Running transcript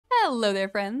Hello there,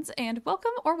 friends, and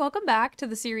welcome back to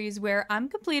the series where I'm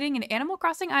completing an Animal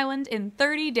Crossing island in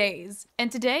 30 days.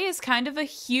 And today is kind of a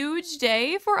huge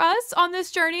day for us on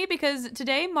this journey because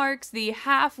today marks the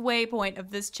halfway point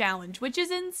of this challenge, which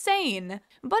is insane.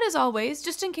 But as always,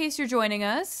 just in case you're joining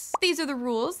us, these are the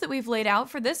rules that we've laid out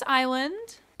for this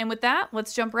island. And with that,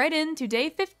 let's jump right into day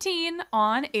 15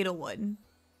 on Edelwood.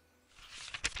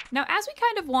 Now, as we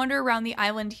kind of wander around the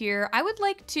island here, I would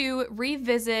like to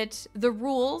revisit the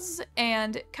rules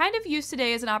and kind of use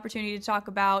today as an opportunity to talk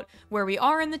about where we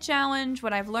are in the challenge,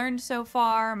 what I've learned so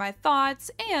far, my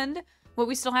thoughts, and what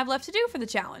we still have left to do for the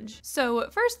challenge. So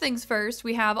first things first,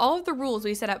 we have all of the rules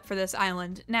we set up for this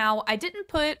island. Now, I didn't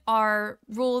put our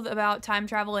rule about time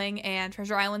traveling and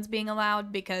treasure islands being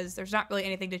allowed because there's not really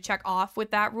anything to check off with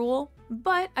that rule.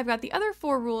 But I've got the other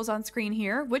 4 rules on screen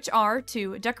here, which are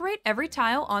to decorate every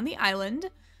tile on the island.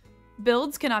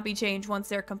 Builds cannot be changed once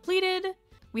they're completed.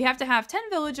 We have to have 10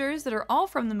 villagers that are all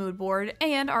from the mood board,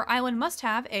 and our island must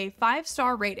have a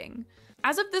 5-star rating.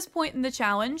 As of this point in the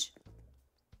challenge,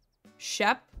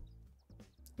 Shep,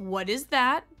 what is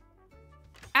that?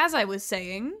 As I was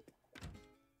saying,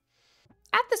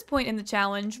 at this point in the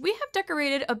challenge, we have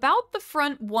decorated about the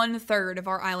front 1/3 of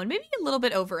our island, maybe a little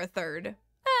bit over a third.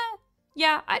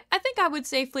 Yeah, I think I would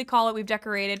safely call it we've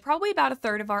decorated probably about a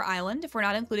third of our island if we're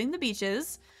not including the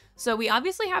beaches. So we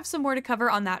obviously have some more to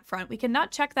cover on that front. We cannot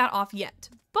check that off yet,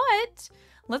 but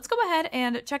let's go ahead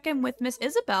and check in with Miss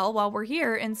Isabel while we're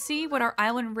here and see what our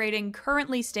island rating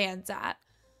currently stands at.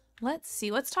 Let's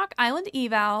see, let's talk island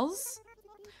evals.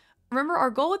 Remember, our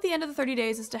goal at the end of the 30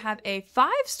 days is to have a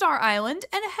 5-star island,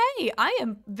 and hey, I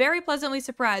am very pleasantly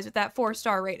surprised with that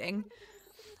 4-star rating.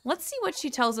 Let's see what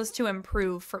she tells us to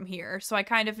improve from here, so I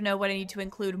kind of know what I need to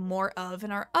include more of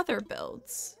in our other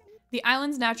builds. The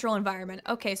island's natural environment.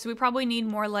 Okay, so we probably need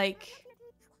more like...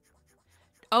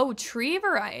 oh, tree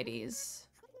varieties.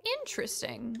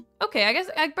 Interesting. Okay,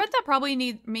 I bet that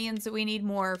probably means that we need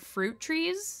more fruit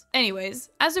trees.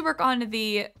 Anyways, as we work on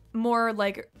the more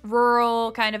like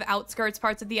rural kind of outskirts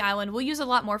parts of the island, we'll use a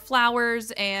lot more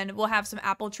flowers and we'll have some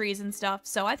apple trees and stuff.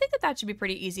 So I think that should be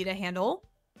pretty easy to handle.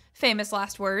 Famous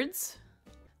last words.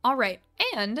 All right,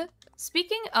 and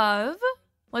speaking of,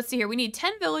 let's see here, we need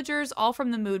 10 villagers all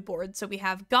from the mood board. So we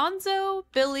have Gonzo,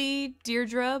 Billy,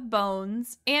 Deirdre,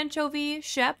 Bones, Anchovy,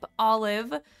 Shep,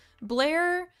 Olive,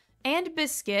 Blair, and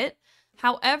Biscuit.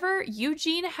 However,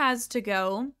 Eugene has to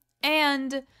go,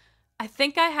 and I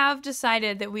think I have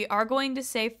decided that we are going to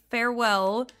say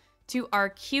farewell to our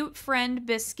cute friend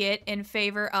Biscuit in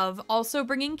favor of also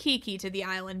bringing Kiki to the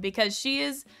island because she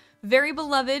is very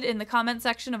beloved in the comment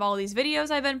section of all these videos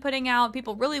I've been putting out.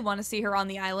 People really want to see her on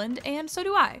the island, and so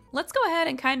do I. Let's go ahead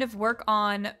and kind of work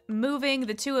on moving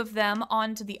the 2 of them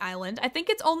onto the island. I think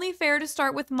it's only fair to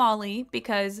start with Molly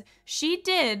because she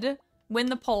did win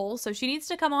the poll, so she needs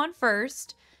to come on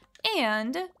first.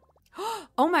 And,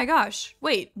 oh my gosh,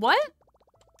 wait, what?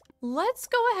 Let's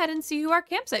go ahead and see who our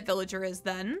campsite villager is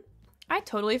then. I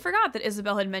totally forgot that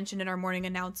Isabel had mentioned in our morning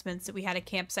announcements that we had a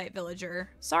campsite villager.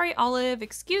 Sorry, Olive,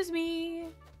 excuse me.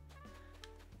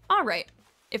 All right,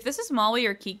 if this is Molly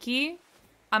or Kiki,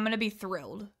 I'm gonna be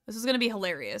thrilled. This is gonna be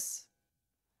hilarious.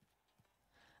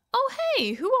 Oh,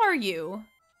 hey, who are you?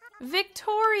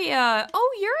 Victoria.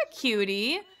 Oh, you're a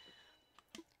cutie.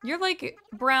 You're like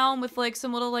brown with like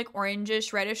some little like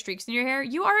orangish, reddish streaks in your hair.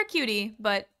 You are a cutie,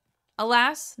 but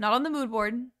alas, not on the mood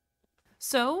board.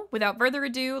 So, without further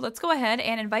ado, let's go ahead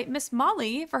and invite Miss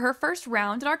Molly for her first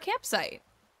round at our campsite.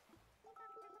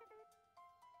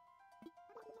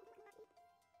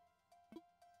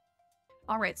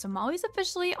 Alright, so Molly's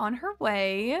officially on her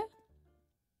way.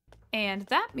 And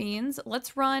that means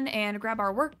let's run and grab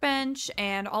our workbench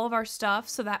and all of our stuff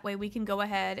so that way we can go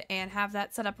ahead and have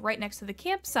that set up right next to the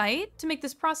campsite to make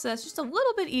this process just a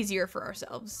little bit easier for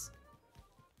ourselves.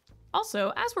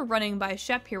 Also, as we're running by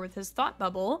Shep here with his thought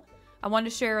bubble, I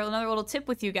wanted to share another little tip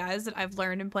with you guys that I've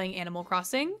learned in playing Animal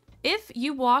Crossing. If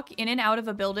you walk in and out of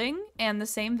a building and the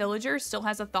same villager still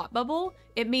has a thought bubble,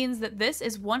 it means that this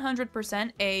is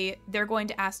 100% a they're going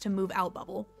to ask to move out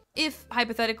bubble. If,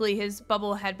 hypothetically, his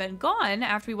bubble had been gone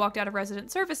after we walked out of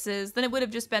resident services, then it would have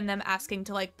just been them asking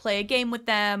to, like, play a game with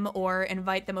them or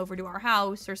invite them over to our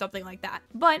house or something like that.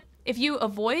 But if you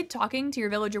avoid talking to your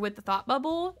villager with the thought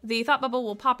bubble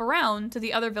will pop around to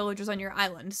the other villagers on your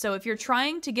island. So if you're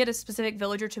trying to get a specific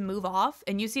villager to move off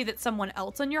and you see that someone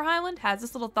else on your island has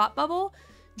this little thought bubble,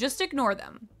 just ignore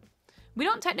them. We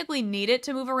don't technically need it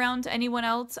to move around to anyone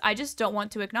else. I just don't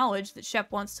want to acknowledge that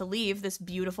Shep wants to leave this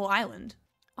beautiful island.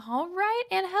 All right,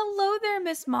 and hello there,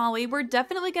 Miss Molly. We're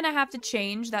definitely gonna have to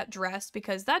change that dress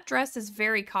because that dress is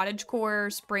very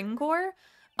cottagecore, springcore.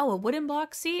 Oh, a wooden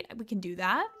block seat? We can do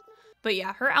that. But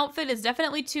yeah, her outfit is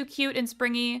definitely too cute and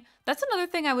springy. That's another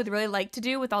thing I would really like to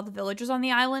do with all the villagers on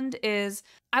the island is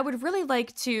I would really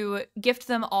like to gift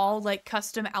them all like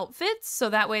custom outfits so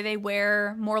that way they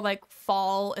wear more like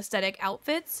fall aesthetic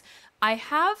outfits. I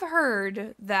have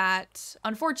heard that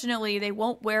unfortunately they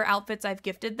won't wear outfits I've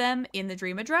gifted them in the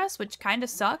dream address, which kind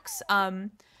of sucks. I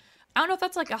don't know if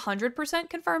that's like 100%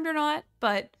 confirmed or not,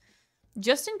 but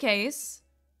just in case.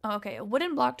 Oh, okay, a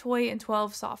wooden block toy and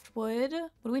 12 softwood.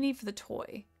 What do we need for the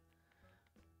toy?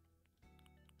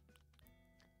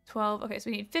 12, okay, so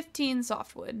we need 15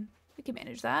 softwood. We can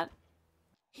manage that.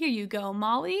 Here you go,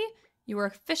 Molly. Your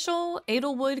official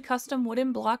Edelwood custom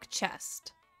wooden block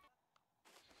chest.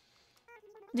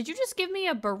 Did you just give me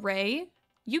a beret?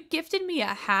 You gifted me a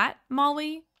hat,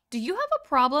 Molly? Do you have a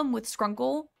problem with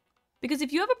Skrunkle? Because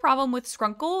if you have a problem with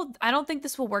Skrunkle, I don't think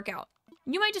this will work out.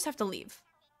 You might just have to leave,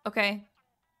 okay?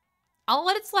 I'll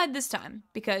let it slide this time,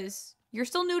 because you're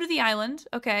still new to the island,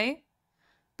 okay?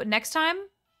 But next time,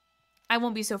 I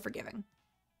won't be so forgiving.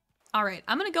 All right,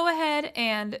 I'm gonna go ahead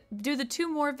and do the 2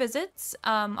 more visits.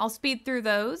 I'll speed through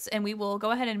those, and we will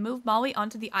go ahead and move Molly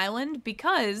onto the island,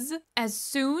 because as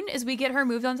soon as we get her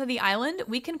moved onto the island,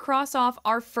 we can cross off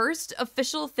our first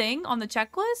official thing on the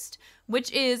checklist,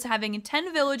 which is having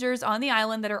 10 villagers on the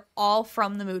island that are all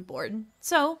from the mood board.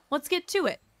 So, let's get to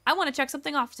it. I want to check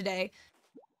something off today.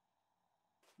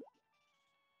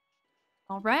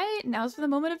 All right, now's for the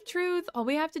moment of truth. All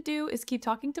we have to do is keep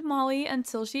talking to Molly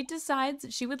until she decides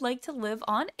that she would like to live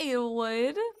on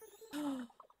Edelwood.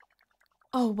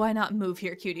 Oh, why not move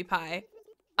here, cutie pie?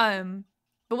 But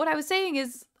what I was saying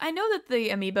is, I know that the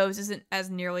amiibos isn't as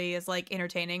nearly as like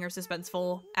entertaining or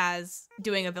suspenseful as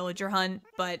doing a villager hunt,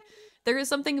 but there is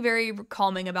something very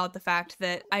calming about the fact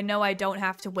that I know I don't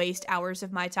have to waste hours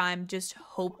of my time just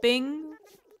hoping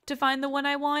to find the one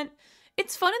I want.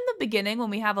 It's fun in the beginning when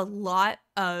we have a lot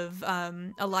of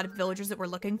villagers that we're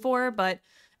looking for, but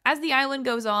as the island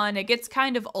goes on, it gets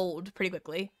kind of old pretty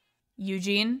quickly.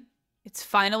 Eugene, it's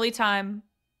finally time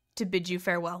to bid you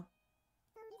farewell.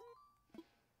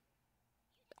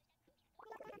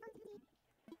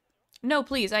 No,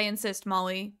 please, I insist,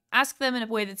 Molly. Ask them in a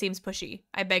way that seems pushy.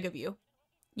 I beg of you.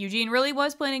 Eugene really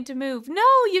was planning to move. No,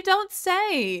 you don't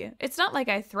say! It's not like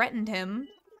I threatened him.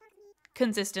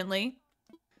 Consistently.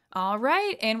 All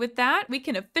right, and with that, we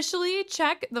can officially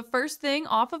check the first thing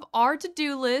off of our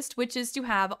to-do list, which is to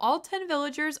have all 10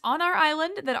 villagers on our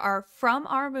island that are from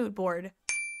our mood board.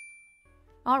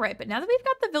 All right, but now that we've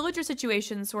got the villager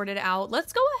situation sorted out,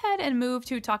 let's go ahead and move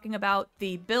to talking about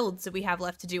the builds that we have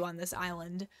left to do on this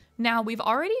island. Now, we've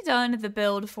already done the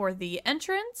build for the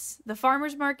entrance, the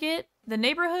farmer's market, the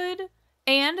neighborhood,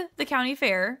 and the county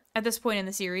fair at this point in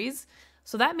the series.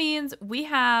 So that means we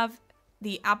have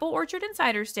the apple orchard and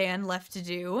cider stand left to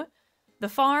do, the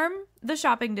farm, the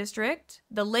shopping district,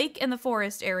 the lake and the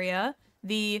forest area,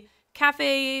 the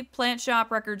cafe, plant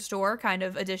shop, record store kind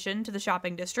of addition to the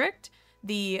shopping district,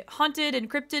 the haunted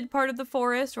and cryptid part of the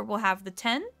forest where we'll have the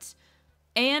tent,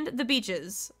 and the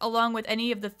beaches, along with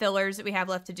any of the fillers that we have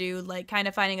left to do, like kind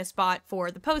of finding a spot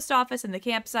for the post office and the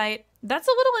campsite. That's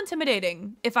a little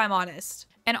intimidating, if I'm honest.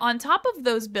 And on top of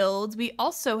those builds, we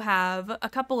also have a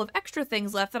couple of extra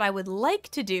things left that I would like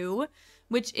to do,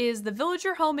 which is the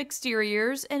villager home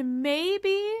exteriors and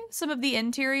maybe some of the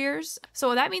interiors.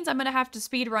 So that means I'm going to have to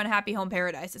speedrun Happy Home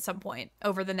Paradise at some point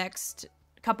over the next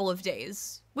couple of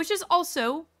days, which is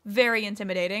also very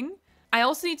intimidating. I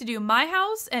also need to do my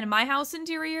house and my house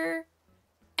interior.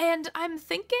 And I'm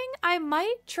thinking I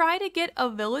might try to get a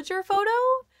villager photo.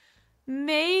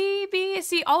 Maybe.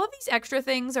 See, all of these extra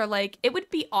things are like, it would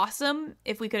be awesome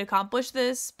if we could accomplish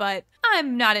this, but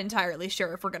I'm not entirely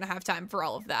sure if we're going to have time for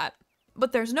all of that.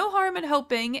 But there's no harm in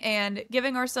hoping and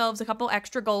giving ourselves a couple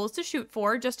extra goals to shoot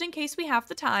for just in case we have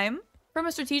the time. From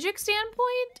a strategic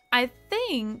standpoint, I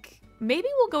think maybe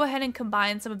we'll go ahead and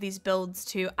combine some of these builds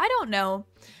too. I don't know.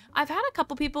 I've had a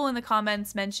couple people in the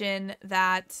comments mention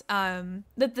that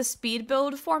that the speed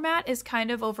build format is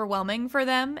kind of overwhelming for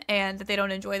them and that they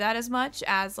don't enjoy that as much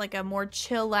as like a more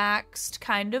chillaxed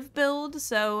kind of build.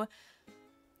 So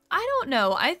I don't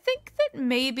know. I think that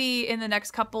maybe in the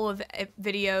next couple of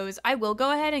videos, I will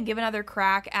go ahead and give another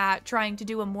crack at trying to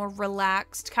do a more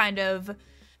relaxed kind of,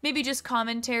 maybe just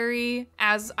commentary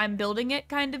as I'm building it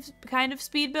kind of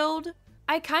speed build.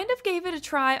 I kind of gave it a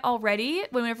try already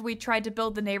whenever we tried to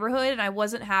build the neighborhood and I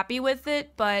wasn't happy with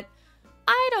it, but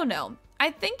I don't know.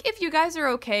 I think if you guys are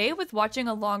okay with watching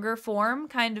a longer form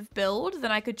kind of build,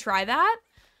 then I could try that.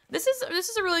 This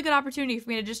is a really good opportunity for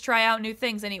me to just try out new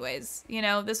things anyways. You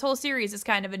know, this whole series is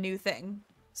kind of a new thing.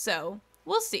 So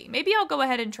we'll see. Maybe I'll go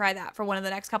ahead and try that for one of the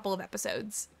next couple of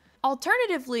episodes.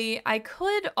 Alternatively, I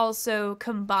could also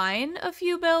combine a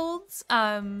few builds.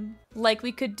 Like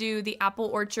we could do the apple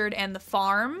orchard and the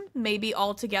farm, maybe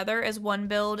all together as one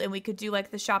build, and we could do like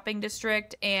the shopping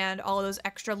district and all of those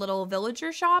extra little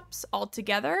villager shops all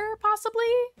together, possibly.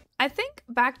 I think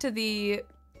back to the,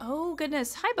 oh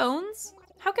goodness, hi Bones.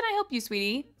 How can I help you,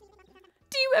 sweetie?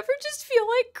 Do you ever just feel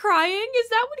like crying? Is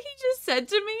that what he just said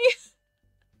to me?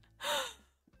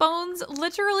 Bones,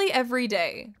 literally every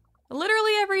day.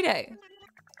 Literally every day.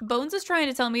 Bones is trying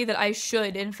to tell me that I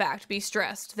should, in fact, be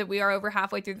stressed that we are over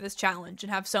halfway through this challenge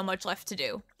and have so much left to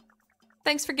do.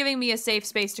 Thanks for giving me a safe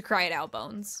space to cry it out,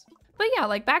 Bones. But yeah,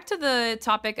 like back to the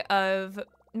topic of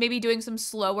maybe doing some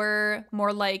slower,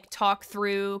 more like talk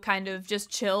through kind of just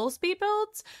chill speed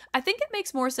builds. I think it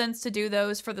makes more sense to do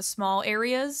those for the small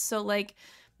areas. So like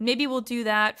maybe we'll do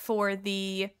that for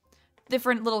the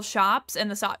different little shops in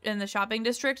the shopping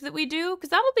district that we do, because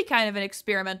that'll be kind of an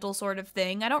experimental sort of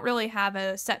thing. I don't really have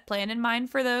a set plan in mind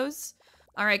for those.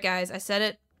 All right, guys, I said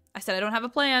it. I said I don't have a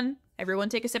plan. Everyone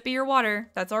take a sip of your water.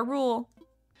 That's our rule.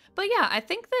 But yeah, I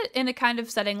think that in a kind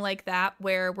of setting like that,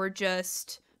 where we're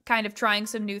just kind of trying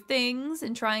some new things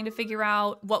and trying to figure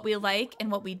out what we like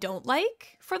and what we don't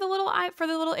like for the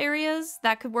little areas,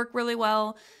 that could work really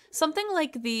well. Something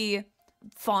like the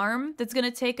farm that's going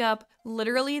to take up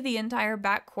literally the entire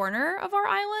back corner of our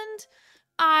island,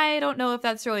 I don't know if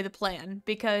that's really the plan,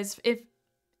 because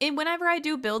whenever I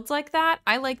do builds like that,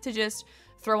 I like to just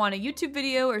throw on a YouTube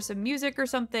video or some music or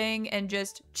something and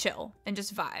just chill and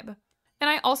just vibe. And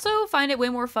I also find it way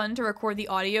more fun to record the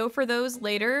audio for those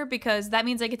later, because that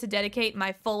means I get to dedicate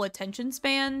my full attention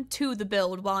span to the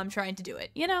build while I'm trying to do it,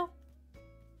 you know?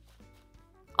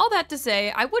 All that to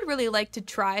say, I would really like to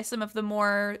try some of the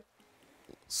more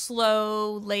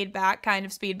slow, laid back kind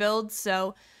of speed builds,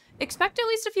 so expect at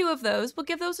least a few of those. We'll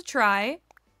give those a try.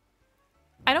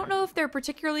 I don't know if they're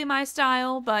particularly my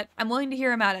style, but I'm willing to hear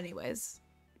them out anyways.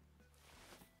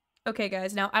 Okay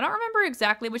guys, now I don't remember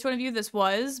exactly which one of you this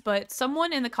was, but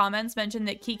someone in the comments mentioned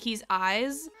that Kiki's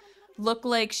eyes look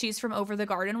like she's from Over the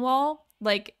Garden Wall.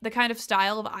 Like, the kind of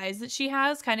style of eyes that she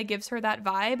has kind of gives her that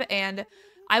vibe, and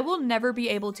I will never be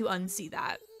able to unsee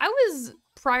that. I was,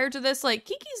 prior to this, like,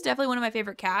 Kiki's definitely one of my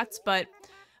favorite cats, but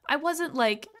I wasn't,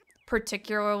 like,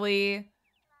 particularly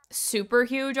super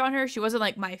huge on her. She wasn't,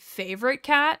 like, my favorite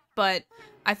cat, but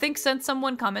I think since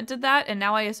someone commented that, and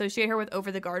now I associate her with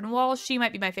Over the Garden Wall, she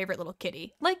might be my favorite little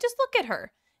kitty. Like, just look at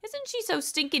her. Isn't she so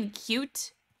stinking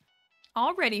cute?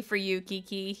 All ready for you,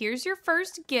 Kiki. Here's your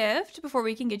first gift before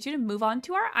we can get you to move on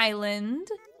to our island.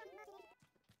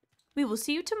 We will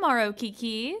see you tomorrow,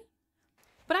 Kiki.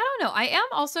 But I don't know, I am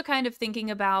also kind of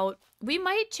thinking about, we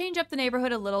might change up the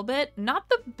neighborhood a little bit. Not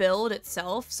the build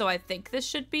itself, so I think this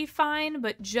should be fine,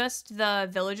 but just the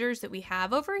villagers that we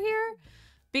have over here.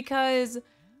 Because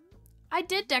I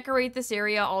did decorate this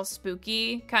area all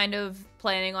spooky, kind of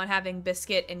planning on having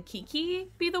Biscuit and Kiki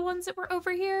be the ones that were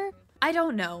over here. I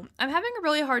don't know. I'm having a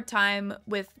really hard time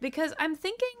with, because I'm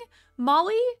thinking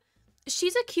Molly,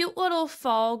 she's a cute little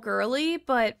fall girly,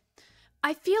 but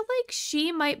I feel like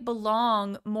she might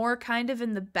belong more kind of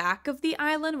in the back of the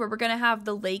island, where we're gonna have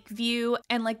the lake view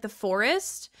and like the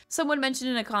forest. Someone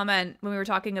mentioned in a comment when we were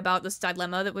talking about this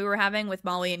dilemma that we were having with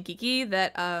Molly and Kiki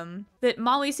that that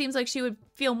Molly seems like she would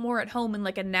feel more at home in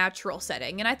like a natural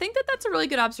setting. And I think that that's a really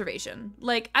good observation.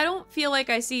 Like, I don't feel like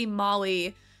I see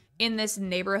Molly in this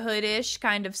neighborhood-ish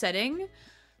kind of setting.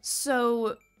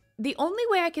 So the only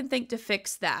way I can think to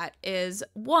fix that is,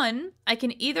 one, I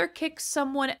can either kick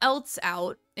someone else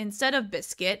out instead of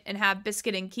Biscuit and have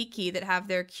Biscuit and Kiki that have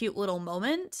their cute little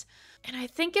moment. And I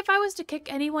think if I was to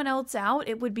kick anyone else out,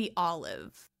 it would be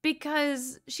Olive,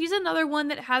 because she's another one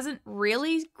that hasn't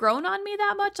really grown on me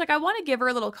that much. Like, I want to give her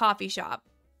a little coffee shop,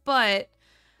 but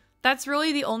that's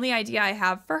really the only idea I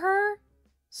have for her.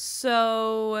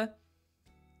 So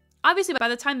obviously, by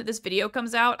the time that this video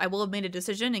comes out, I will have made a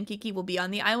decision and Kiki will be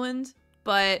on the island,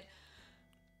 but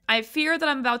I fear that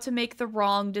I'm about to make the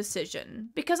wrong decision,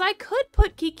 because I could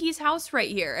put Kiki's house right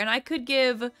here and I could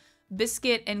give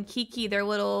Biscuit and Kiki their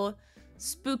little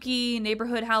spooky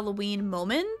neighborhood Halloween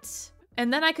moment,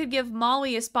 and then I could give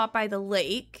Molly a spot by the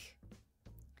lake,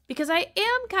 because I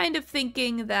am kind of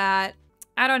thinking that,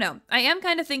 I don't know, I am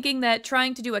kind of thinking that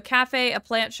trying to do a cafe, a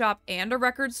plant shop, and a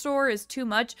record store is too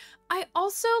much. I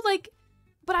also, like,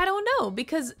 but I don't know,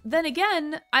 because then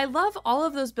again, I love all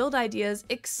of those build ideas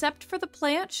except for the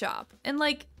plant shop. And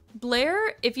like,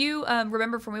 Blair, if you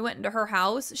remember from when we went into her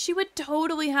house, she would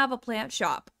totally have a plant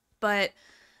shop. But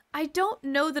I don't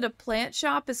know that a plant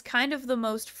shop is kind of the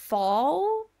most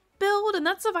fall build, and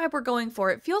that's the vibe we're going for.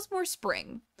 It feels more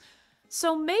spring.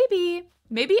 So maybe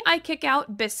I kick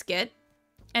out Biscuit,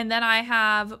 and then I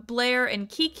have Blair and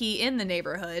Kiki in the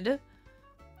neighborhood,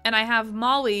 and I have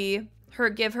Molly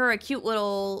give her a cute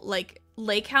little like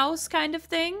lake house kind of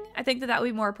thing. I think that would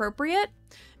be more appropriate.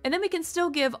 And then we can still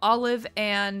give Olive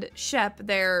and Shep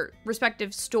their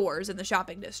respective stores in the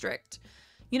shopping district.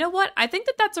 You know what? I think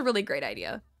that that's a really great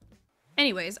idea.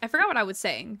 Anyways, I forgot what I was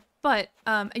saying. But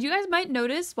you guys might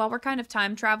notice while we're kind of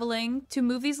time traveling to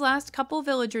move these last couple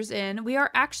villagers in, we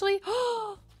are actually,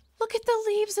 oh, look at the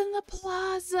leaves in the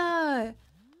plaza.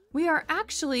 We are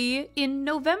actually in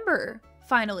November,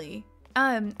 finally.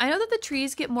 I know that the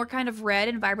trees get more kind of red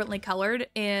and vibrantly colored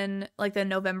in like the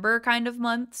November kind of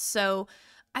month. So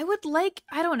I would like,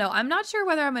 I don't know. I'm not sure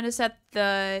whether I'm going to set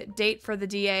the date for the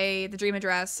DA, the dream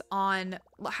address, on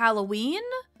Halloween,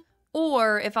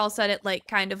 or if I'll set it like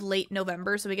kind of late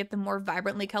November so we get the more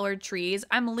vibrantly colored trees.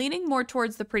 I'm leaning more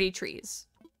towards the pretty trees,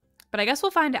 but I guess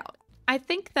we'll find out. I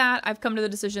think that I've come to the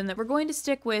decision that we're going to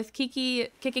stick with Kiki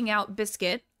kicking out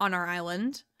Biscuit on our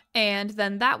island. And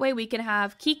then that way we can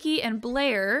have Kiki and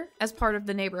Blair as part of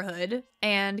the neighborhood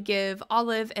and give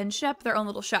Olive and Shep their own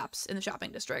little shops in the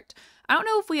shopping district. I don't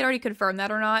know if we had already confirmed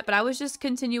that or not, but I was just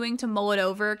continuing to mull it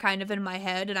over kind of in my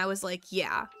head, and I was like,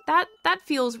 yeah, that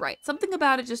feels right. Something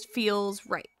about it just feels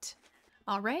right.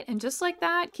 All right, and just like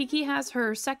that, Kiki has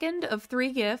her second of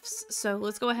 3 gifts, so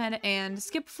let's go ahead and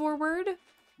skip forward.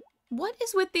 What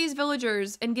is with these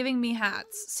villagers and giving me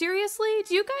hats? Seriously,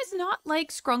 do you guys not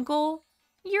like Skrunkle?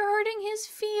 You're hurting his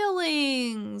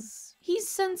feelings. He's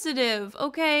sensitive,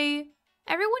 okay?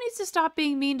 Everyone needs to stop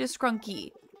being mean to Skrunky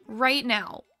right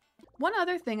now. One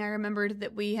other thing I remembered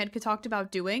that we had talked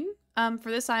about doing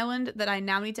for this island that I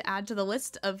now need to add to the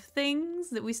list of things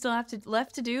that we still have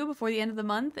left to do before the end of the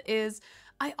month is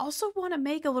I also want to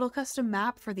make a little custom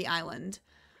map for the island.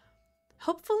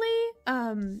 Hopefully,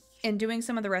 in doing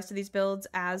some of the rest of these builds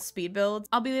as speed builds,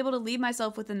 I'll be able to leave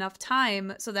myself with enough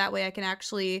time so that way I can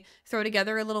actually throw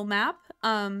together a little map.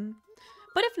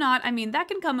 But if not, I mean, that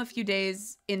can come a few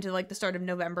days into like the start of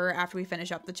November after we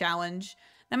finish up the challenge.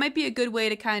 That might be a good way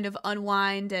to kind of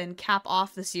unwind and cap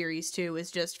off the series too,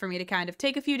 is just for me to kind of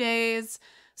take a few days,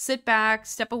 sit back,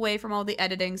 step away from all the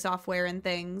editing software and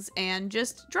things, and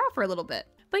just draw for a little bit.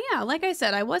 But yeah, like I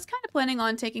said, I was kind of planning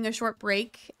on taking a short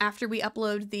break after we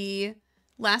upload the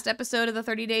last episode of the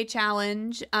 30-day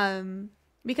challenge,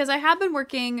 because I have been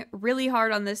working really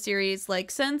hard on this series,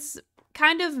 like, since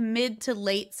kind of mid to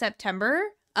late September,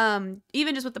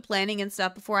 even just with the planning and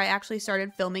stuff before I actually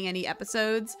started filming any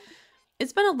episodes.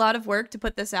 It's been a lot of work to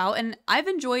put this out, and I've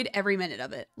enjoyed every minute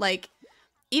of it. Like,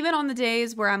 even on the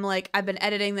days where I'm like, I've been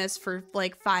editing this for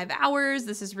like 5 hours,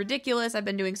 this is ridiculous, I've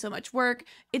been doing so much work,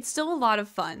 it's still a lot of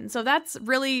fun. So that's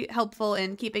really helpful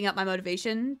in keeping up my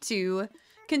motivation to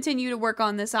continue to work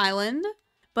on this island.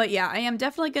 But yeah, I am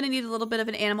definitely going to need a little bit of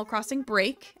an Animal Crossing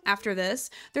break after this.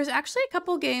 There's actually a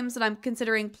couple games that I'm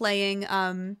considering playing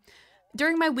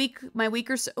during my week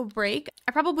or so break.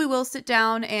 I probably will sit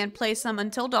down and play some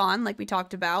Until Dawn like we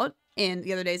talked about in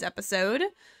the other day's episode.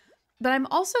 But I'm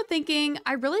also thinking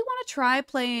I really want to try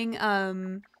playing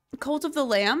Cult of the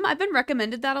Lamb. I've been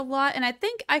recommended that a lot, and I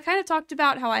think I kind of talked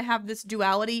about how I have this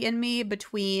duality in me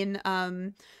between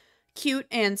cute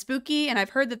and spooky, and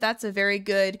I've heard that that's a very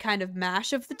good kind of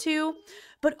mash of the two.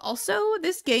 But also,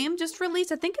 this game just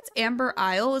released, I think it's Amber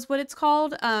Isle is what it's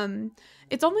called.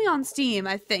 It's only on Steam,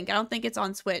 I think. I don't think it's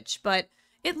on Switch, but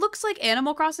it looks like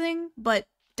Animal Crossing, but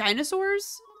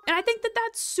dinosaurs. And I think that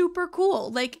that's super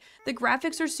cool. Like, the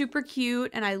graphics are super cute,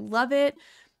 and I love it.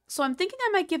 So I'm thinking I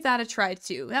might give that a try,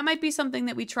 too. That might be something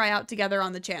that we try out together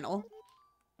on the channel.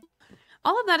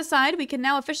 All of that aside, we can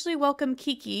now officially welcome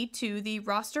Kiki to the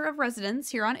roster of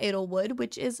residents here on Edelwood,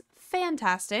 which is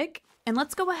fantastic. And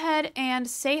let's go ahead and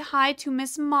say hi to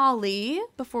Miss Molly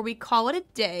before we call it a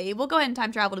day. We'll go ahead and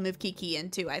time travel to move Kiki in,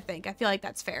 too, I think. I feel like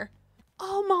that's fair.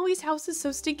 Oh, Molly's house is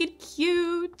so stinking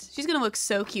cute. She's gonna look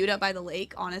so cute up by the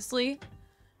lake, honestly.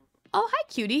 Oh, hi,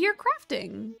 cutie. You're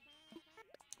crafting.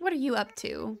 What are you up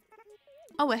to?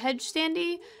 Oh, a hedge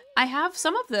standee? I have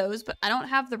some of those, but I don't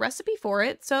have the recipe for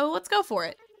it, so let's go for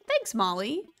it. Thanks,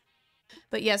 Molly.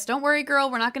 But yes, don't worry, girl.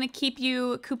 We're not gonna keep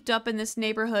you cooped up in this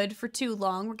neighborhood for too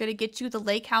long. We're gonna get you the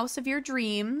lake house of your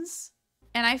dreams.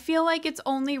 And I feel like it's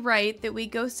only right that we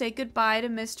go say goodbye to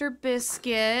Mr.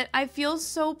 Biscuit. I feel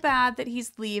so bad that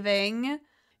he's leaving.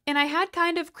 And I had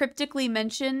kind of cryptically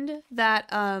mentioned that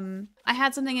I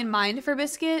had something in mind for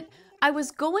Biscuit. I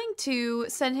was going to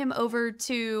send him over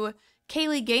to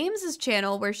Kaylee Games'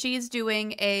 channel where she's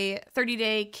doing a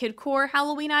 30-day Kidcore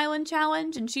Halloween Island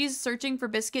challenge. And she's searching for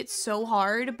Biscuit so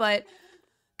hard, but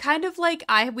kind of like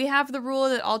we have the rule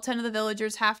that all 10 of the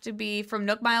villagers have to be from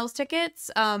Nook Miles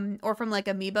tickets, or from like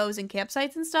amiibos and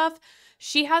campsites and stuff.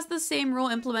 She has the same rule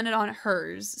implemented on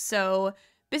hers. So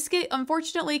Biscuit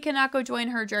unfortunately cannot go join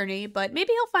her journey, but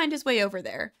maybe he'll find his way over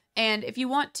there. And if you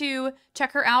want to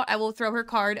check her out, I will throw her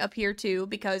card up here too,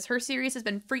 because her series has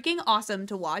been freaking awesome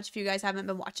to watch if you guys haven't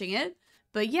been watching it.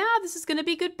 But yeah, this is gonna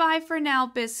be goodbye for now,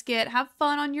 Biscuit. Have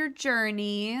fun on your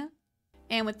journey.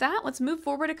 And with that, let's move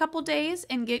forward a couple days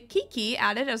and get Kiki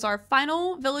added as our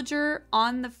final villager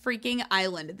on the freaking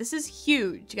island. This is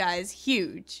huge, guys,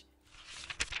 huge.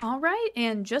 All right,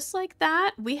 and just like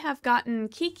that, we have gotten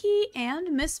Kiki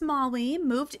and Miss Molly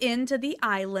moved into the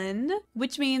island,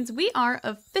 which means we are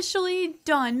officially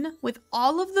done with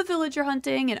all of the villager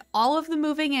hunting and all of the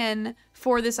moving in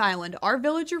for this island. Our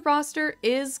villager roster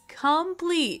is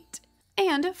complete.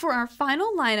 And for our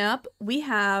final lineup, we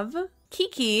have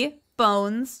Kiki,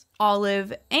 Bones,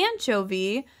 Olive,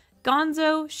 Anchovy,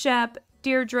 Gonzo, Shep,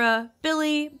 Deirdre,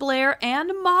 Billy, Blair,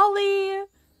 and Molly,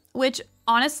 which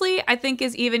honestly I think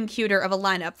is even cuter of a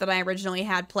lineup than I originally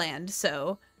had planned.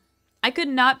 So I could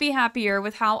not be happier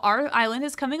with how our island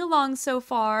is coming along so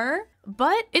far.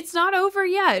 But it's not over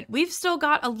yet. We've still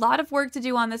got a lot of work to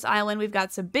do on this island. We've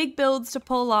got some big builds to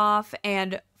pull off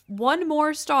and one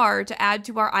more star to add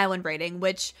to our island rating,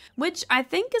 which I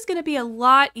think is going to be a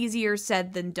lot easier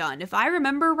said than done. If I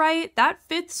remember right, that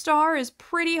 5th star is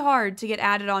pretty hard to get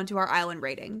added onto our island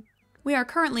rating. We are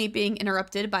currently being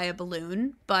interrupted by a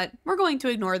balloon, but we're going to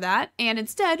ignore that and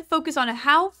instead focus on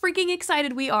how freaking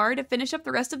excited we are to finish up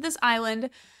the rest of this island.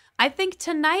 I think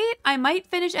tonight I might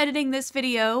finish editing this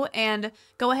video and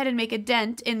go ahead and make a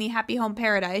dent in the Happy Home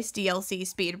Paradise DLC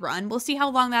speed run. We'll see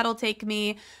how long that'll take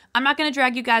me. I'm not going to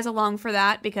drag you guys along for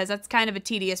that because that's kind of a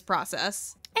tedious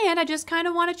process. And I just kind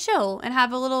of want to chill and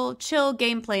have a little chill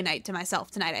gameplay night to myself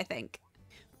tonight, I think.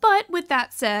 But with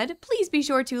that said, please be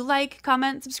sure to like,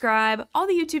 comment, subscribe, all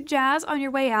the YouTube jazz on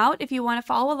your way out if you want to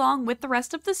follow along with the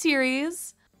rest of the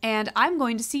series. And I'm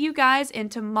going to see you guys in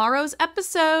tomorrow's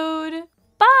episode.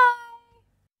 Bye!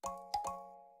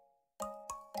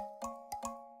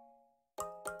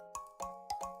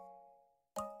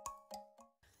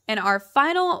 And our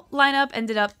final lineup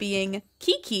ended up being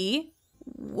Kiki.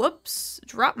 Whoops,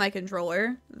 dropped my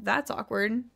controller. That's awkward.